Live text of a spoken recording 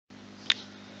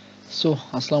So,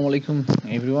 Assalamu alaikum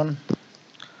everyone.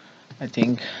 I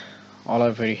think all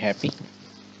are very happy.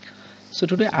 So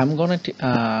today I'm gonna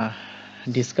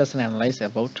discuss and analyze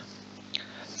about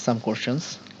some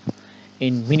questions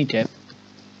in Minitab.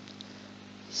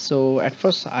 So at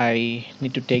first I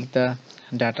need to take the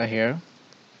data here.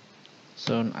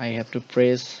 So I have to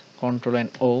press Ctrl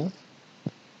and O.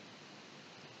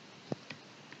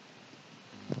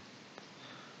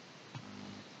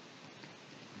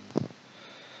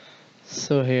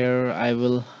 So here I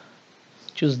will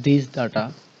choose these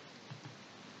data,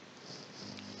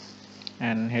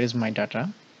 and here is my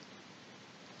data.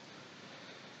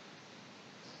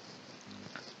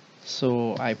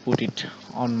 So I put it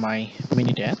on my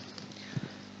Minitab.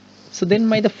 So then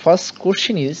the first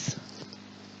question is,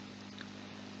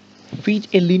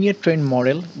 fit a linear trend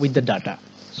model with the data.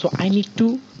 So I need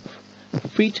to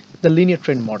fit the linear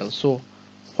trend model. So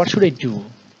what should I do?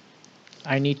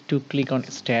 I need to click on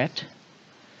stat,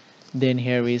 then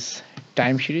here is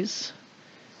time series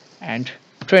and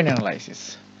trend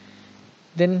analysis.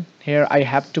 Then here I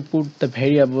have to put the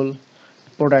variable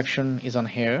production is on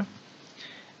here.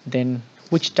 Then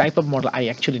which type of model I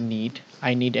actually need.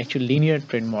 I need actually linear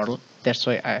trend model. That's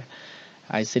why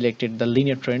I selected the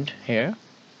linear trend here.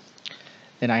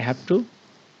 Then I have to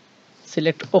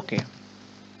select OK.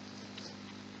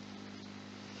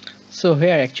 So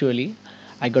here actually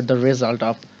I got the result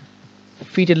of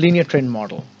fitted linear trend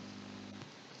model.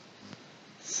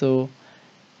 So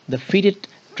the fitted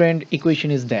trend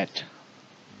equation is that.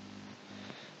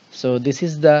 So this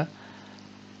is the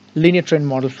linear trend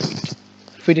model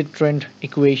fitted trend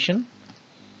equation.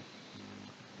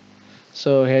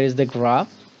 So here is the graph.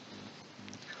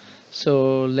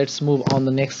 So let's move on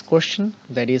the next question,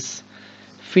 that is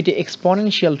fit a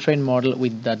exponential trend model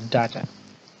with the data.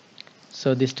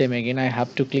 So this time again I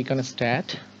have to click on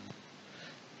stat,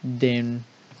 then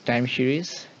time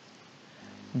series,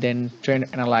 then trend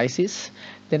analysis.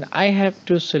 Then I have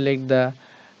to select the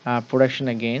production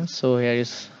again. So here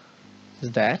is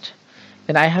that.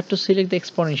 Then I have to select the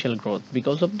exponential growth,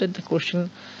 because of that the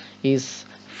question is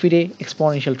fit a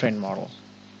exponential trend model.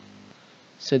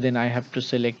 So then I have to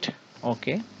select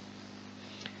OK.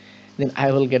 Then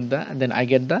I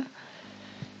get the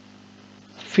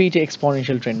fit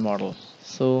exponential trend model.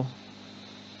 So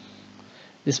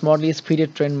this model is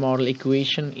fitted trend model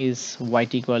equation is y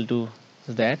equal to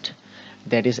that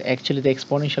is actually the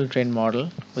exponential trend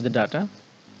model with the data.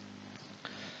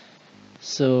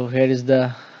 So here is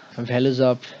the values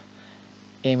of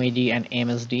MAD and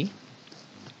MSD,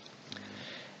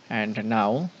 and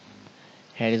now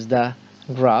here is the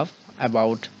graph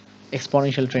about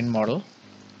exponential trend model.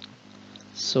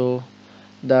 So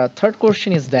the third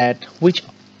question is that which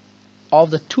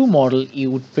of the two model you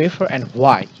would prefer and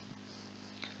why.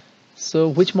 So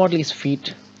which model is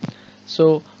fit?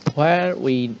 So where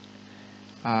we're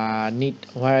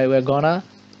gonna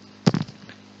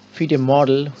fit a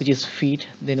model which is fit,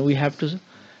 then we have to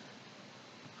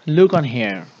look on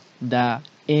here the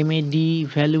MAD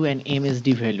value and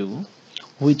MSD value,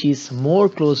 which is more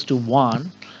close to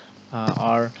 1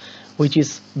 or which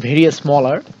is very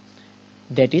smaller,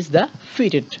 that is the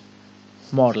fitted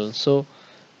model. So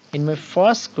in my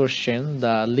first question,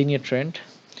 the linear trend,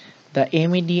 the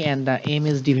MAD and the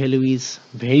MSD value is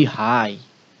very high,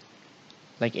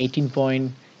 like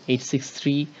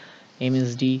 18.863,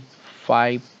 MSD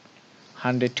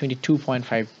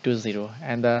 522.520,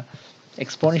 and the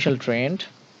exponential trend,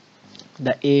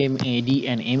 the MAD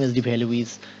and MSD value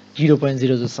is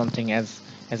 0.00 something, as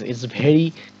it's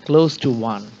very close to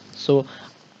 1. So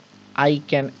I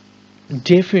can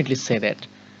definitely say that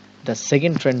the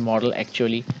second trend model,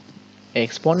 actually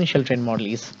exponential trend model,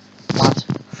 is much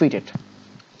fitted.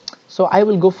 So I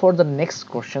will go for the next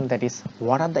question, that is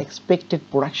what are the expected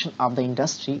production of the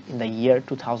industry in the year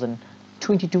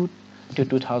 2022 to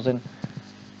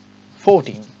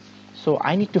 2014. So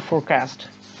I need to forecast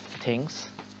things.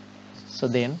 So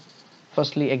then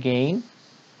firstly again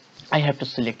I have to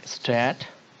select stat,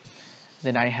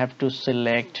 then I have to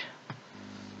select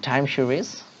time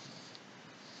series,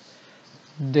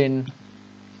 then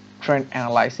trend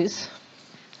analysis,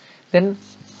 then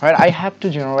where I have to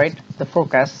generate the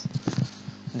forecast,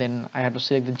 then I have to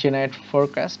select the generate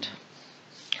forecast.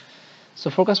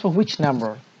 So forecast for which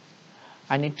number?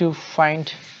 I need to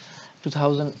find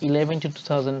 2011 to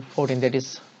 2014, that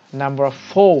is number of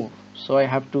 4. So I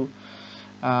have to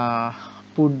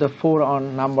put the 4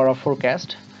 on number of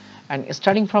forecast, and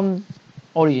starting from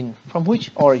origin, from which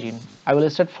origin? I will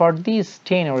start for this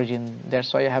 10 origin,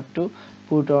 that's why I have to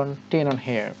put on 10 on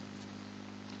here.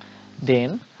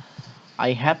 Then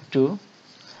I have to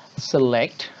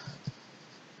select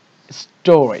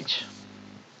storage,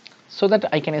 so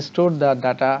that I can store the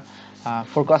data,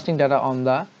 forecasting data on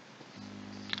the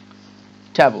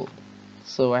table.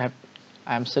 So I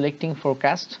am selecting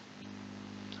forecast,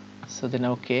 so then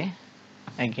OK,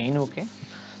 again OK.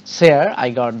 So here I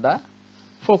got the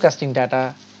forecasting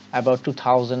data about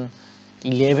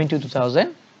 2011 to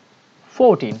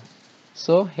 2014.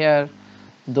 So here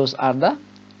those are the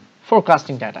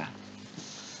forecasting data.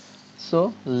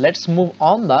 So let's move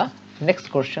on the next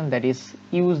question, that is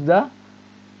use the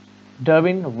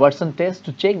Durbin-Watson test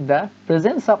to check the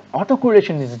presence of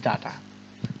autocorrelation in the data.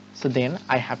 So then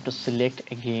I have to select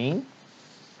again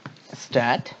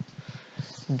stat,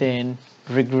 then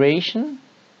regression,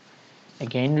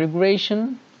 again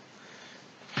regression,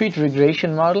 fit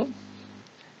regression model,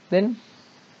 then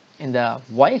in the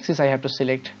y-axis I have to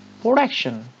select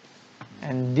production,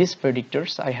 and these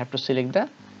predictors I have to select the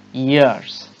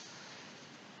years.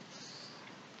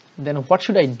 Then what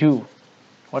should I do?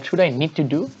 What should I need to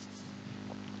do?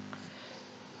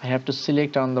 I have to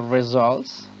select on the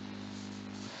results.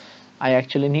 I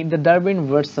actually need the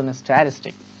Durbin-Watson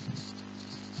statistic.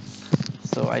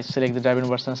 So I select the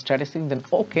Durbin-Watson statistic, then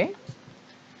OK,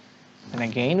 and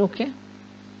again OK,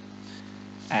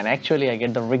 and actually I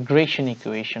get the regression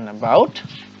equation about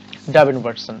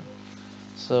Durbin-Watson.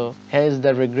 So here is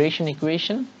the regression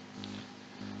equation.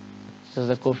 This is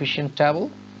the coefficient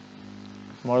table,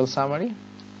 model summary,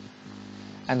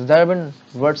 and the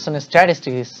Durbin-Watson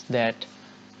statistic is that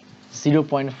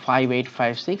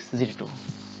 0.585602.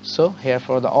 So here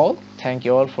for the all, thank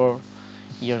you all for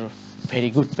your very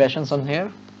good patience on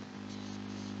here,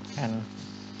 and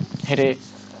hit a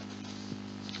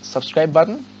subscribe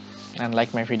button and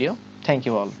like my video. Thank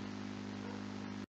you all.